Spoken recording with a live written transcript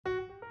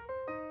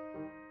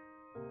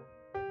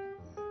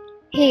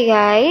Hey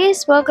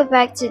guys, welcome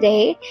back.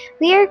 Today.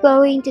 We are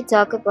going to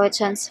talk about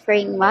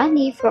transferring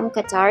money from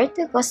Qatar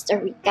to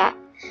Costa Rica.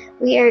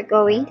 We are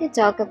going to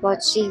talk about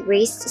 3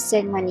 ways to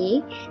send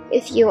money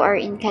if you are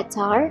in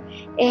Qatar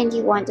and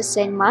you want to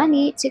send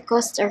money to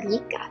Costa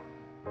Rica.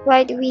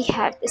 Why do we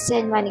have to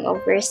send money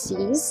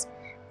overseas?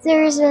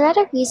 There's a lot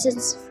of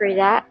reasons for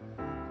that,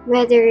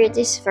 whether it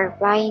is for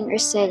buying or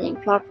selling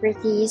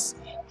properties,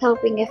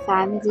 helping a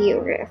family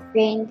or a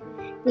friend,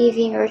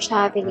 living or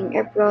traveling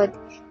abroad,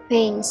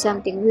 paying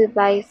something we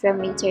buy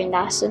from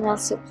international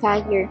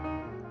supplier,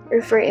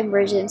 or for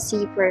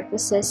emergency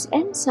purposes,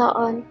 and so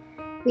on.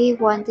 We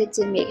wanted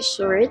to make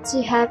sure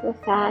to have a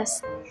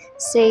fast,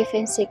 safe,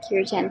 and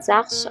secure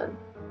transaction.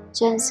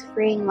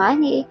 Transferring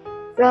money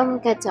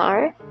from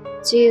Qatar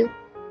to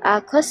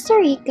Costa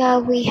Rica,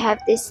 we have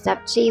these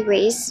top 3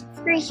 ways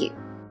for you.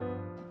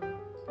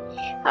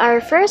 Our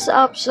first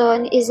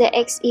option is the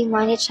XE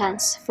money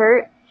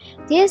transfer.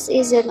 This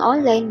is an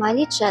online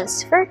money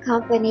transfer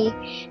company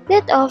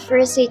that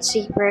offers a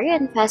cheaper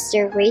and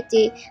faster way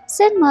to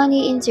send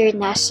money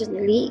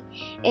internationally.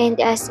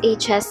 And as a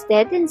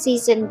trusted and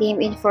seasoned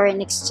name in foreign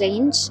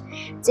exchange,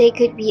 they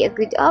could be a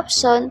good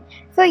option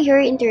for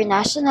your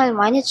international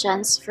money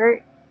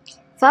transfer.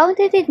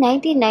 Founded in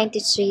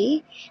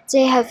 1993,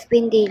 they have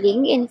been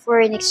dealing in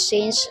foreign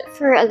exchange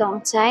for a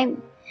long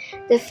time.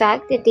 The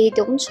fact that they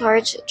don't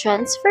charge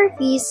transfer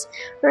fees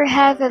or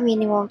have a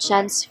minimum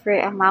transfer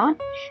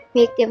amount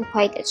make them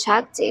quite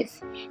attractive.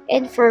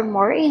 And for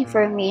more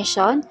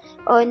information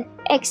on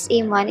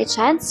XE Money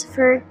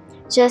Transfer,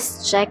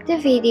 just check the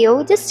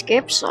video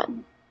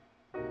description.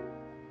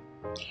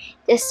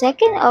 The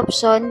second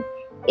option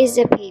is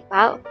the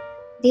PayPal.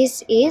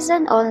 This is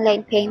an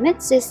online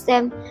payment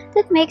system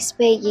that makes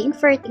paying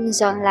for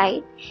things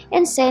online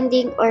and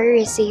sending or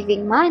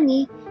receiving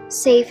money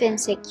safe and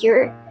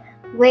secure.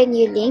 When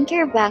you link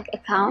your bank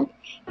account,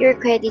 your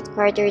credit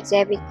card or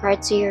debit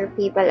card to your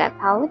PayPal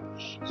account,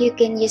 you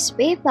can use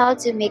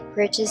PayPal to make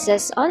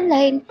purchases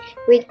online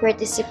with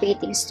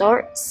participating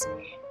stores.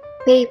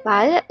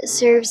 PayPal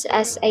serves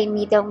as a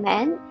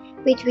middleman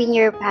between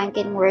your bank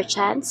and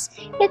merchants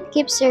and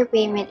keeps your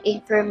payment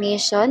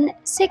information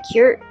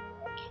secure.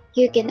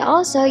 You can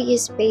also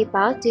use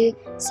PayPal to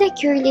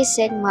securely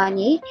send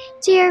money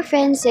to your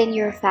friends and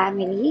your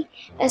family,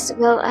 as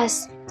well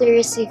as to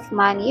receive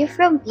money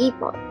from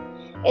people.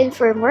 And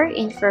for more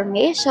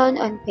information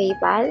on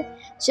PayPal,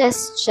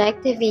 just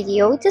check the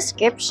video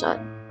description.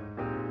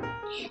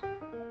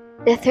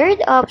 The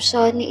third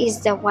option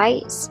is the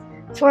Wise.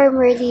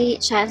 Formerly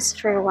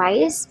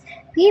TransferWise,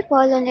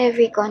 people on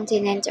every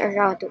continent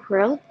around the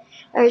world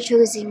are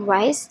choosing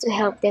Wise to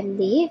help them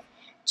live,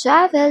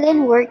 travel,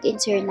 and work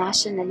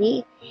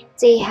internationally.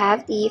 They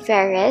have the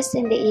fairest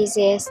and the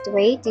easiest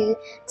way to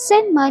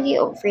send money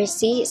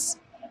overseas.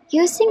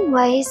 Using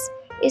Wise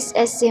is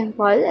as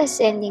simple as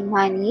sending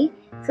money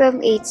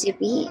from A to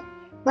B,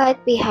 but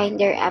behind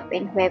their app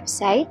and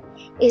website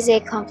is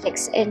a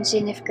complex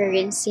engine of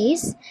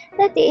currencies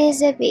that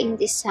is being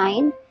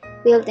designed,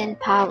 built, and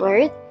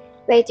powered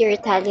by their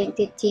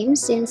talented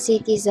teams in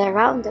cities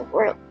around the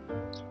world.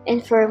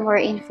 And for more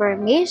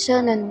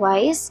information on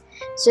Wise,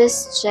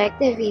 just check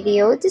the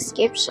video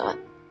description.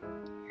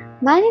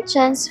 Money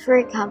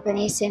transfer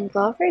companies and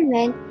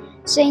government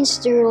change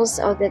the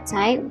rules all the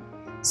time,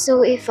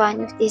 so if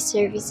one of these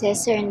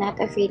services are not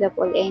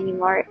available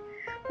anymore,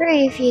 or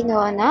if you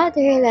know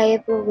another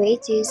reliable way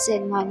to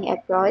send money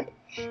abroad,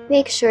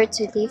 make sure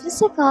to leave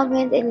us a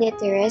comment and let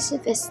the rest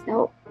of us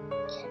know.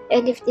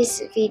 And if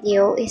this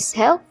video is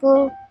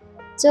helpful,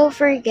 don't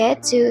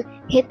forget to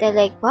hit the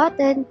like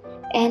button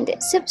and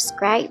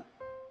subscribe.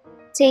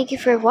 Thank you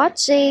for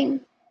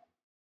watching.